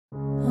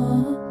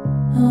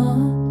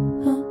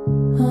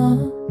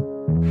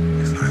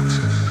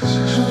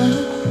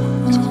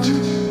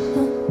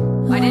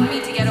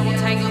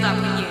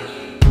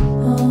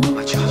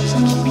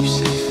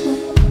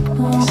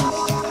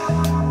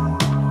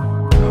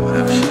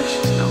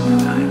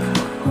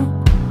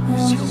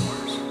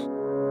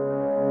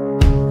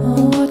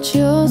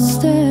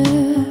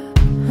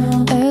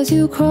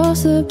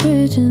cross the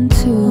bridge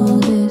into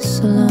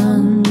this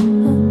land.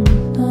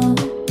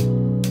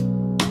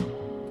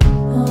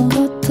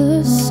 Got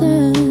the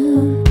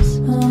sense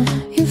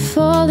you're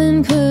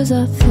falling 'cause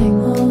I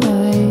think I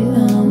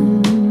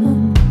am.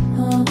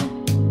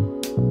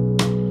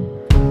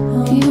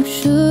 You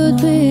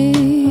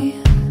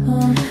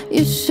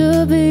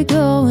should be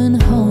going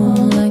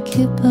home like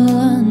you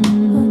planned.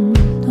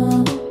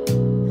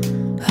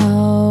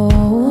 How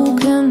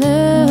can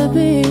there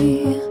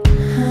be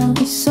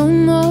so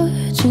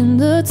much in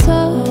the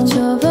touch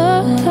of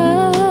a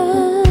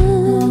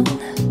hand?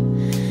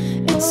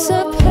 It's a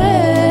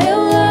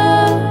pale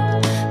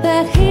love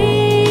that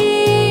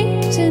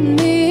he's in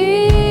me,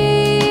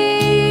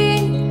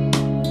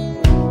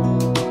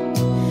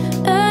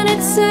 and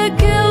it's a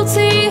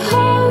guilty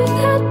heart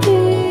that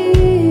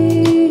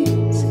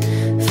beats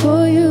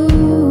for you,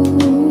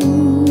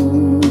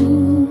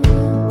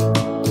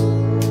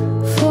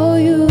 for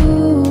you.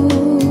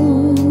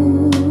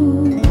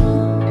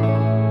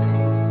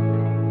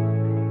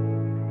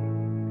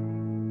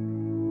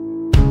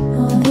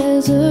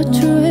 There's a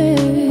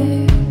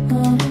trick,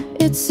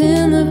 it's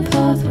in the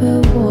path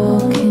where